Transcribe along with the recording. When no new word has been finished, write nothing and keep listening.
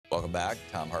Welcome back.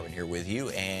 Thom Hartmann here with you,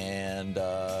 and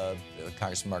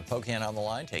Congressman Mark Pocan on the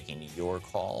line, taking your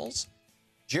calls.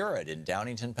 Jared in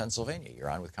Downingtown, Pennsylvania. You're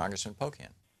on with Congressman Pocan.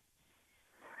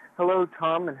 Hello,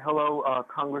 Tom, and hello,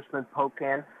 Congressman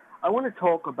Pocan. I want to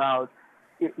talk about,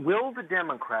 will the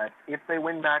Democrats, if they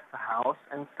win back the House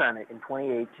and Senate in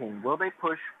 2018, will they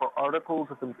push for articles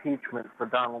of impeachment for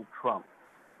Donald Trump?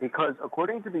 Because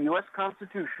according to the U.S.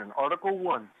 Constitution, Article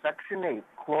 1, Section 8,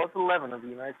 Clause 11 of the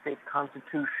United States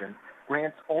Constitution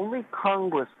grants only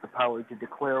Congress the power to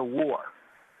declare war.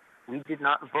 We did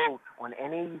not vote on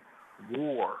any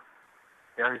war.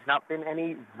 There has not been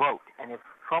any vote. And if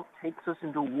Trump takes us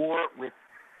into war with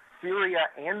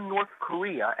Syria and North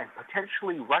Korea and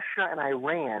potentially Russia and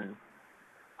Iran,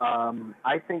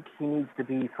 I think he needs to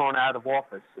be thrown out of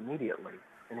office immediately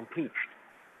and impeached.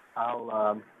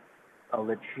 I'll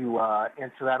let you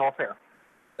answer that off air.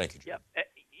 Thank you, Jared.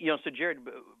 Yeah. So Jared,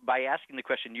 by asking the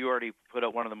question, you already put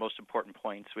out one of the most important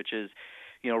points, which is,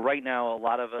 right now a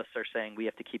lot of us are saying we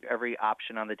have to keep every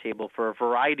option on the table for a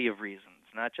variety of reasons.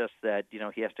 Not just that,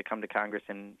 he has to come to Congress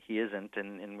and he isn't,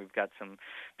 and we've got some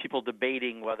people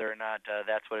debating whether or not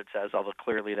that's what it says, although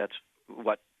clearly that's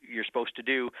what you're supposed to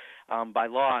do by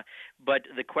law. But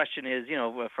the question is,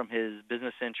 from his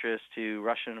business interests to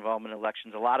Russian involvement in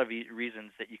elections, a lot of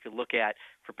reasons that you could look at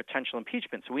for potential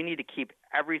impeachment. So we need to keep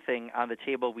everything on the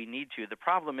table we need to. The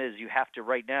problem is you have to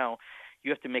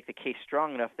make the case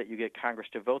strong enough that you get Congress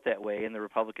to vote that way, and the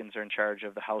Republicans are in charge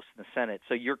of the House and the Senate.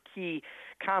 So your key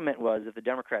comment was, if the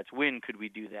Democrats win, could we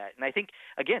do that? And I think,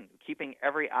 again, keeping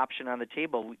every option on the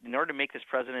table, in order to make this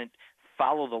president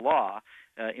follow the law,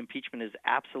 impeachment is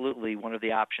absolutely one of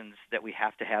the options that we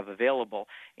have to have available.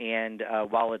 And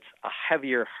while it's a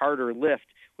heavier, harder lift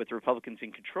with the Republicans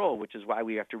in control, which is why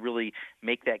we have to really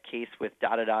make that case with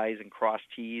dotted I's and crossed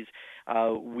T's,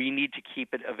 we need to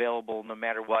keep it available no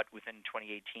matter what within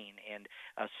 2018. And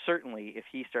certainly if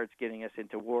he starts getting us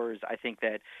into wars, I think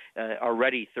that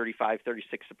already 35,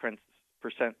 36%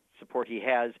 support he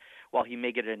has, while he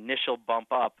may get an initial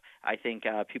bump up, I think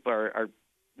people are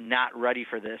not ready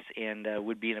for this and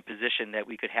would be in a position that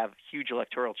we could have huge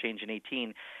electoral change in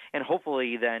 18 and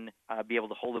hopefully then be able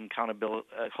to hold him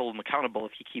accountable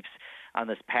if he keeps on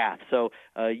this path. So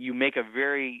you make a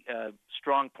very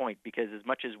strong point, because as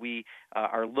much as we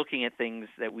are looking at things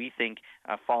that we think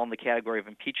fall in the category of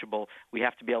impeachable, we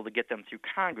have to be able to get them through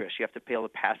Congress. You have to be able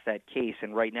to pass that case,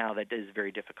 and right now that is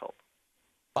very difficult.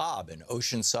 Bob in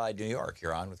Oceanside, New York.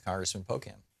 You're on with Congressman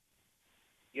Pocan.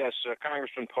 Yes,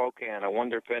 Congressman Pocan, I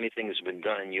wonder if anything has been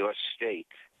done in your state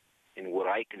in what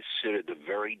I consider the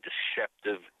very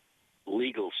deceptive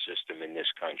legal system in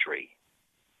this country.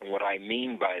 And what I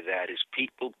mean by that is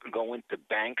people go into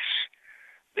banks,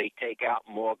 they take out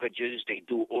mortgages, they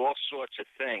do all sorts of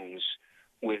things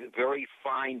with very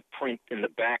fine print in the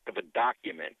back of a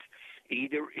document.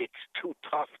 Either it's too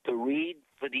tough to read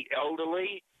for the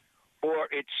elderly, or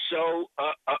it's so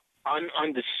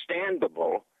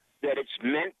ununderstandable that it's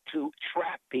meant to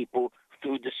trap people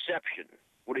through deception.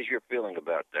 What is your feeling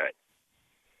about that?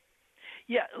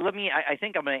 Yeah, I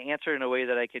think I'm going to answer in a way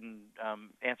that I can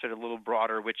answer it a little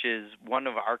broader, which is one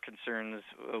of our concerns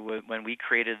when we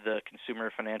created the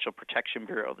Consumer Financial Protection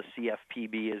Bureau, the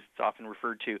CFPB as it's often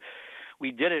referred to. We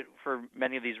did it for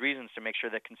many of these reasons, to make sure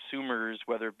that consumers,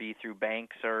 whether it be through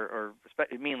banks or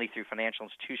mainly through financial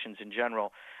institutions in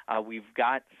general, we've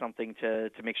got something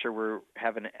to make sure we're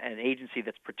having an agency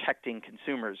that's protecting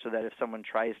consumers, so that if someone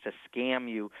tries to scam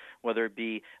you, whether it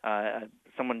be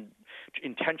someone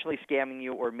intentionally scamming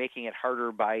you or making it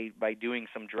harder by doing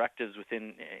some directives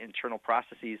within internal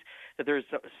processes, that there's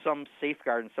some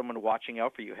safeguard and someone watching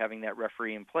out for you, having that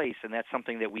referee in place. And that's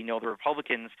something that we know the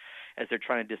Republicans, as they're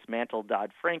trying to dismantle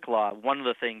Dodd-Frank law, one of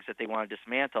the things that they want to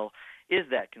dismantle is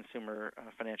that Consumer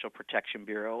Financial Protection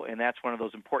Bureau, and that's one of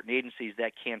those important agencies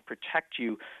that can protect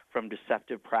you from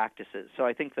deceptive practices. So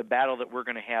I think the battle that we're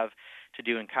going to have to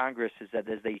do in Congress is that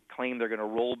as they claim they're going to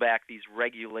roll back these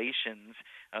regulations,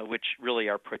 which really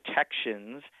are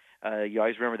protections, you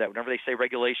always remember that whenever they say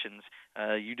regulations,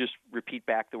 you just repeat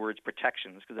back the words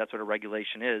protections, because that's what a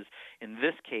regulation is. In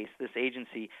this case, this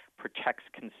agency protects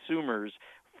consumers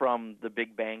from the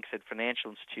big banks and financial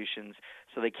institutions,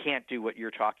 so they can't do what you're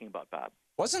talking about, Bob.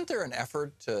 Wasn't there an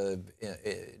effort during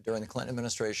the Clinton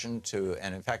administration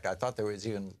and in fact, I thought there was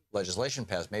even legislation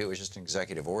passed, maybe it was just an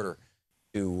executive order,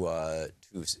 to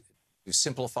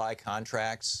simplify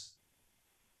contracts?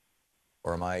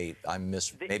 Or maybe I'm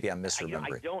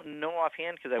misremembering. I don't know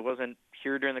offhand, because I wasn't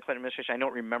here during the Clinton administration. I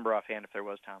don't remember offhand if there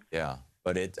was, Tom. Yeah,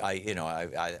 but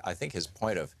I think his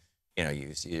point of,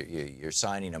 you're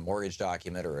signing a mortgage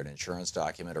document or an insurance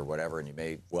document or whatever, and you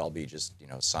may well be just,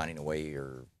 signing away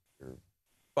your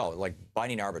well, like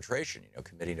binding arbitration,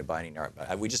 committing to binding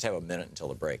arbitration. We just have a minute until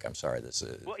the break. I'm sorry. This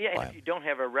is well, yeah. And if you don't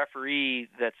have a referee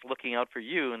that's looking out for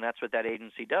you, and that's what that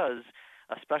agency does,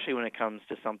 especially when it comes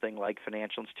to something like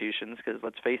financial institutions, because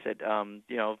let's face it,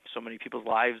 so many people's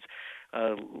lives,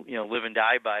 live and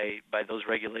die by those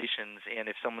regulations. And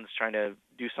if someone's trying to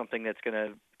do something that's going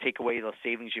to take away those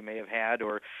savings you may have had,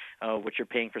 or what you're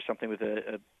paying for something with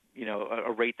a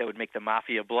rate that would make the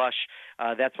mafia blush,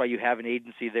 that's why you have an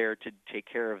agency there to take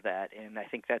care of that. And I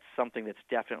think that's something that's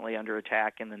definitely under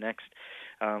attack in the next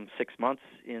 6 months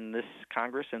in this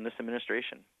Congress and this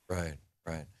administration. Right.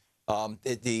 I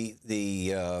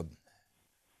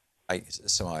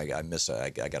missed. I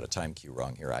got a time cue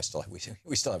wrong here.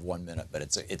 We still have 1 minute, but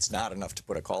it's not enough to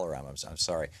put a caller on. I'm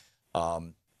sorry.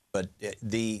 But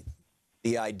the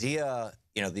idea,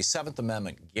 the Seventh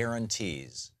Amendment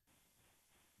guarantees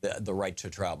the right to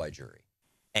trial by jury,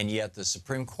 and yet the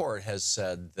Supreme Court has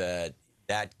said that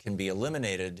can be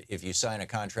eliminated if you sign a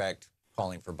contract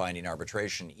calling for binding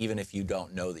arbitration, even if you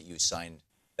don't know that you signed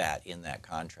that in that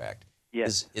contract.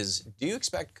 Yes. Do you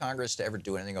expect Congress to ever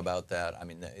do anything about that? I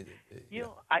mean,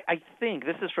 I think,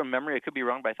 this is from memory, I could be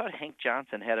wrong, but I thought Hank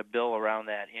Johnson had a bill around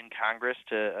that in Congress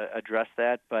to address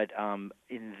that. But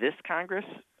in this Congress,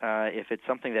 if it's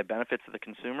something that benefits the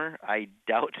consumer, I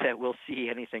doubt that we'll see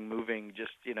anything moving,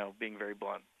 just, being very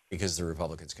blunt. Because the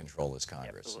Republicans control this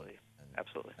Congress.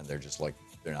 Absolutely. And they're just like,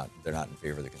 they're not in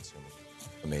favor of the consumer.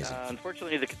 Amazing.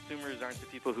 Unfortunately, the consumers aren't the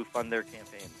people who fund their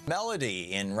campaigns.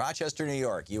 Melody in Rochester, New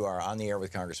York. You are on the air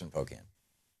with Congressman Pocan.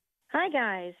 Hi,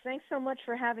 guys. Thanks so much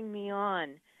for having me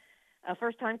on. A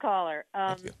first-time caller.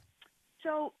 Thank you.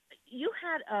 So you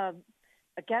had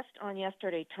a guest on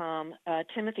yesterday, Tom,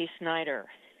 Timothy Snyder,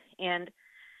 and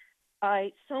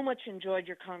I so much enjoyed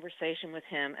your conversation with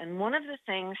him. And one of the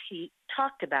things he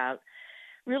talked about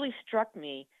really struck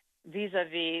me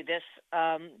vis-a-vis this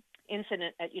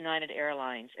incident at United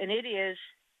Airlines, and it is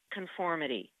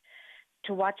conformity,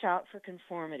 to watch out for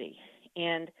conformity.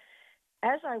 And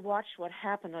as I watched what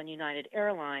happened on United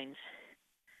Airlines,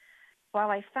 while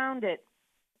I found it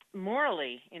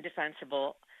morally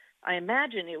indefensible, I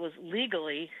imagine it was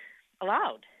legally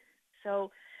allowed.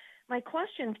 So my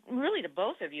question really to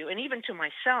both of you, and even to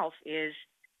myself, is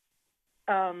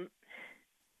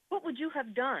what would you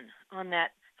have done on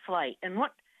that flight? And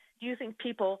what do you think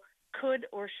people could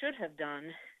or should have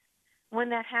done when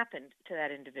that happened to that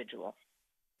individual?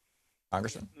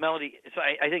 Congressman? Melody, so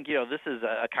I think, this is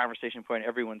a conversation point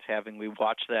everyone's having. We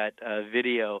watched that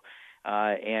video,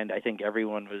 and I think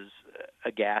everyone was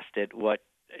aghast at what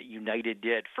United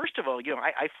did. First of all,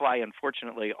 I fly,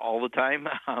 unfortunately, all the time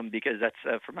because that's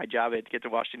for my job. I had to get to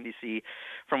Washington, D.C.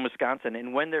 from Wisconsin.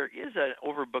 And when there is an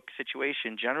overbooked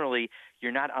situation, generally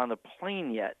you're not on the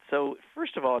plane yet. So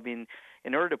first of all,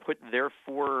 in order to put their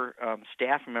 4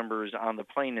 staff members on the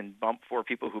plane and bump 4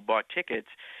 people who bought tickets,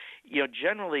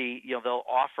 generally, they'll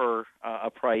offer a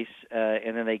price,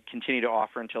 and then they continue to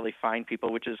offer until they find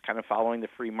people, which is kind of following the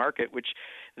free market, which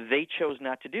they chose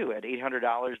not to do. At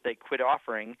 $800, they quit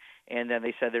offering, and then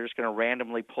they said they're just going to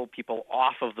randomly pull people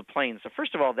off of the plane. So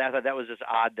first of all, that was just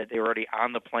odd that they were already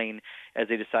on the plane as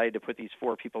they decided to put these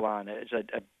 4 people on. It's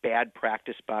a bad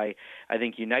practice by, I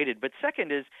think, United. But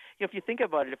second is, if you think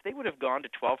about it, if they would have gone to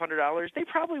 $1,200, they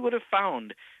probably would have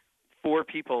found 4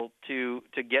 people to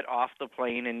get off the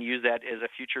plane and use that as a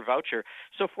future voucher.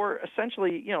 So for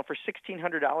essentially, for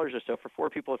 $1,600 or so, for 4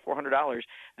 people at $400,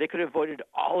 they could have avoided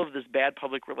all of this bad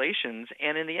public relations.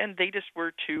 And in the end, they just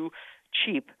were too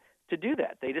cheap to do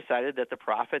that. They decided that the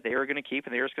profit they were going to keep,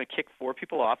 and they were just going to kick 4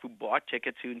 people off who bought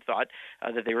tickets, who thought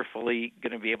that they were fully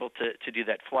going to be able to do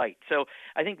that flight. So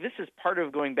I think this is part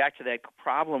of going back to that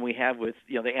problem we have with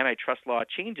the antitrust law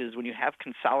changes. When you have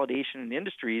consolidation in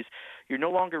industries, you're no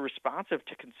longer responsive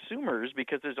to consumers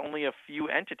because there's only a few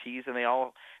entities, and they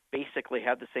all basically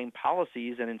have the same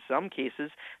policies, and in some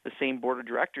cases, the same board of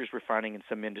directors we're finding in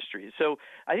some industries. So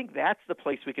I think that's the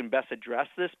place we can best address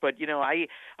this. But I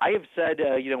have said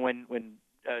when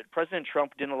President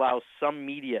Trump didn't allow some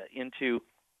media into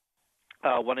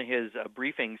one of his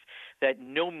briefings, that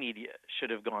no media should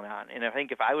have gone on. And I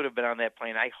think if I would have been on that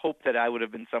plane, I hope that I would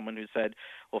have been someone who said,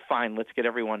 well, fine, let's get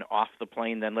everyone off the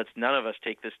plane, then let's none of us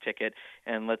take this ticket,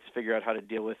 and let's figure out how to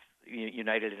deal with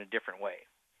United in a different way.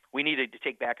 We needed to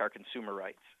take back our consumer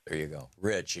rights. There you go.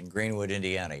 Rich in Greenwood,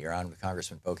 Indiana. You're on with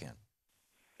Congressman Pocan.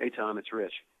 Hey, Tom, it's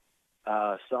Rich.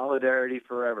 Solidarity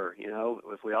forever.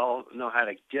 If we all know how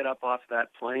to get up off that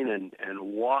plane and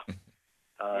walk,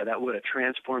 that would have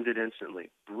transformed it instantly.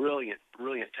 Brilliant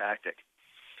tactic.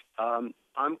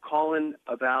 I'm calling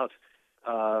about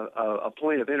a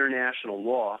point of international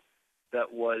law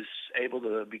that was able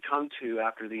to be come to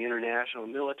after the International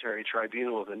Military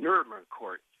Tribunal of the Nuremberg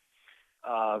Court.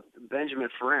 Benjamin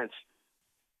Ferencz,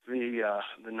 the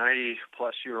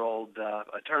 90-plus-year-old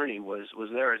attorney, was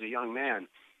there as a young man.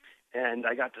 And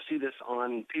I got to see this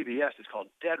on PBS. It's called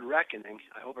Dead Reckoning.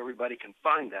 I hope everybody can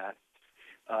find that.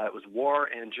 It was War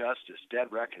and Justice, Dead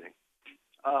Reckoning.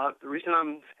 The reason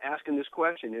I'm asking this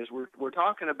question is we're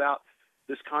talking about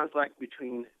this conflict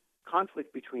between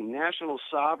national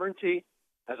sovereignty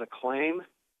as a claim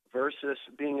versus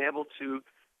being able to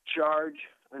charge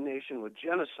a nation with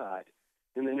genocide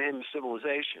in the name of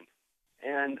civilization.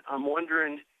 And I'm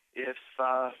wondering if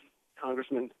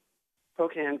Congressman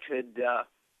Pocan could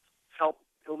help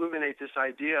illuminate this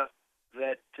idea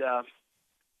that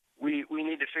we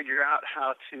need to figure out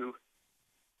how to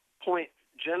point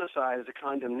genocide as a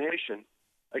condemnation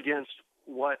against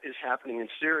what is happening in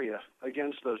Syria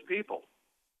against those people.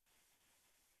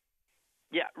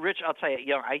 Yeah, Rich, I'll tell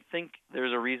you, I think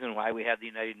there's a reason why we have the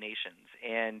United Nations.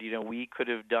 And, we could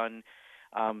have done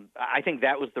I think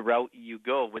that was the route you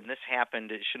go. When this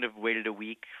happened, it shouldn't have waited a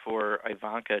week for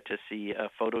Ivanka to see a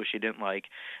photo she didn't like,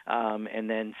 and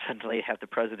then suddenly have the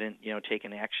president, take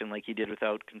an action like he did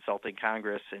without consulting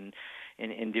Congress and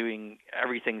doing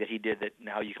everything that he did that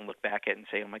now you can look back at and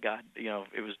say, oh, my God,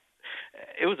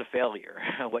 it was a failure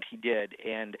what he did,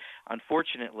 and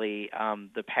unfortunately,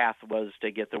 the path was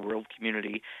to get the world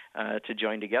community to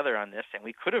join together on this, and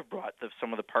we could have brought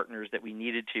some of the partners that we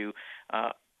needed to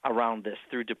around this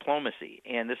through diplomacy.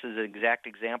 And this is an exact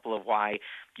example of why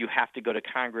you have to go to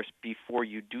Congress before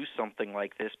you do something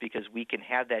like this, because we can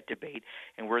have that debate,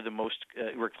 and we're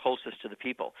we're closest to the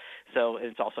people. So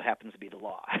it also happens to be the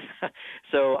law.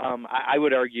 So I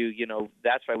would argue,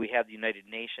 that's why we have the United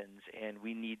Nations, and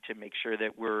we need to make sure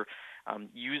that we're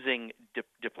using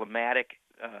diplomatic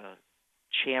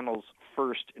channels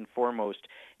first and foremost.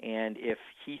 And if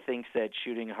he thinks that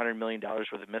shooting $100 million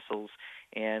worth of missiles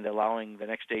and allowing the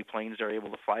next day planes are able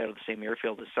to fly out of the same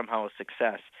airfield is somehow a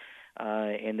success,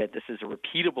 and that this is a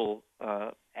repeatable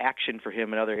action for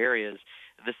him in other areas,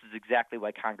 this is exactly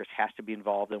why Congress has to be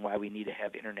involved and why we need to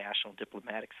have international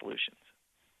diplomatic solutions.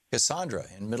 Cassandra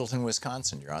in Middleton,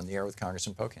 Wisconsin. You're on the air with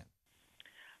Congressman Pocan.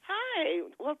 Hi.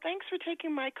 Well, thanks for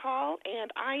taking my call,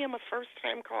 and I am a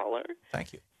first-time caller.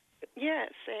 Thank you.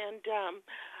 Yes, and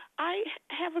I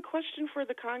have a question for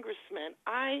the Congressman.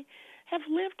 I have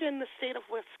lived in the state of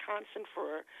Wisconsin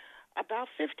for about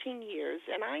 15 years,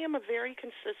 and I am a very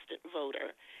consistent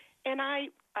voter. And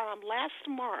last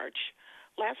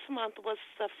month was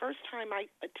the first time I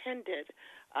attended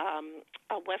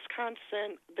a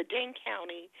Wisconsin, the Dane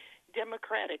County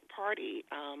Democratic Party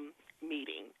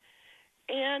meeting.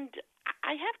 And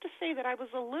I have to say that I was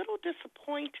a little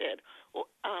disappointed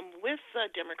with the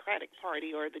Democratic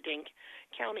Party or the Dane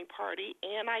County Party,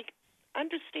 and I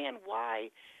understand why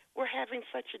we're having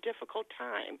such a difficult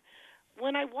time.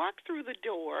 When I walked through the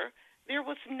door, there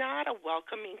was not a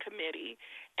welcoming committee,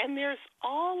 and there's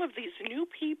all of these new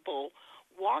people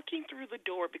walking through the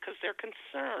door because they're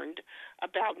concerned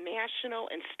about national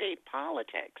and state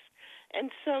politics.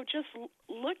 And so just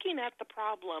looking at the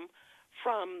problem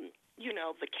from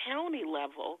the county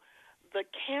level, the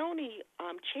county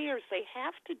chairs, they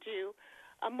have to do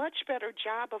a much better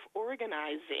job of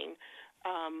organizing,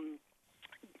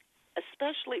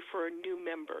 especially for new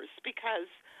members, because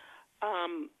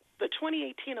the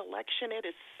 2018 election, it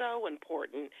is so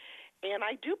important. And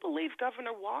I do believe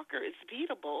Governor Walker is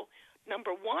beatable,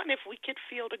 number one, if we could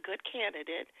field a good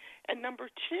candidate, and number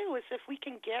two is if we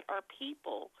can get our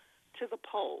people to the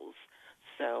polls.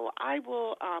 So I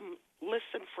will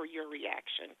listen for your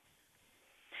reaction.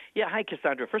 Yeah, hi,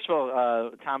 Cassandra. First of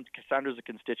all, Tom, Cassandra's a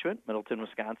constituent. Middleton,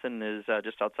 Wisconsin is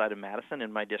just outside of Madison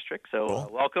in my district. So cool.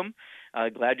 Welcome.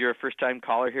 Glad you're a first-time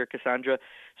caller here, Cassandra.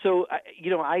 So,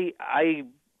 I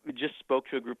just spoke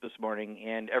to a group this morning,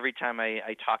 and every time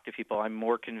I talk to people, I'm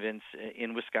more convinced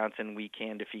in Wisconsin we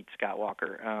can defeat Scott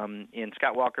Walker. And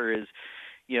Scott Walker has,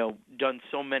 done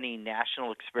so many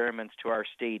national experiments to our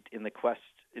state in the quest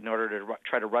in order to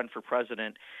try to run for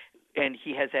president. And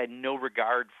he has had no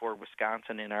regard for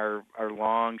Wisconsin and our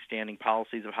long-standing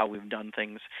policies of how we've done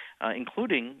things,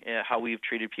 including how we've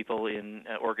treated people in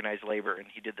organized labor. And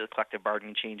he did the collective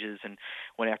bargaining changes and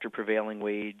went after prevailing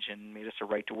wage and made us a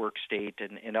right-to-work state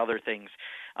and other things.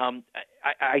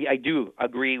 I do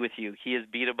agree with you. He is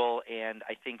beatable, and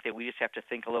I think that we just have to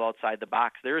think a little outside the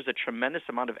box. There is a tremendous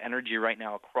amount of energy right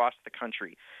now across the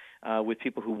country with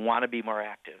people who want to be more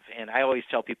active. And I always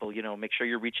tell people, make sure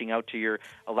you're reaching out to your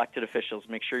elected officials.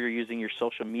 Make sure you're using your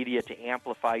social media to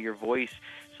amplify your voice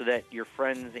so that your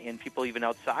friends and people even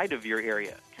outside of your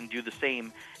area can do the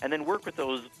same. And then work with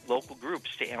those local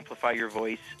groups to amplify your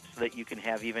voice so that you can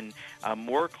have even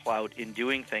more clout in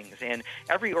doing things. And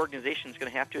every organization is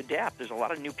going to have to adapt. There's a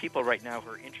lot of new people right now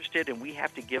who are interested, and we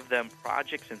have to give them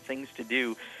projects and things to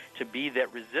do to be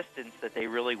that resistance that they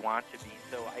really want to be.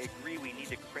 So I agree, we need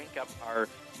to crank up our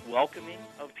welcoming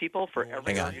of people for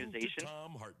every organization.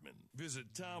 Thom Hartmann. Visit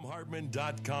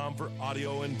ThomHartmann.com for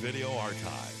audio and video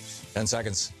archives. 10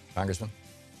 seconds, Congressman.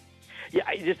 Yeah,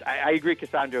 I agree,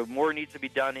 Cassandra. More needs to be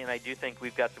done, and I do think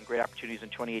we've got some great opportunities in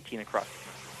 2018 across the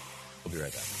country. We'll be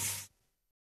right back.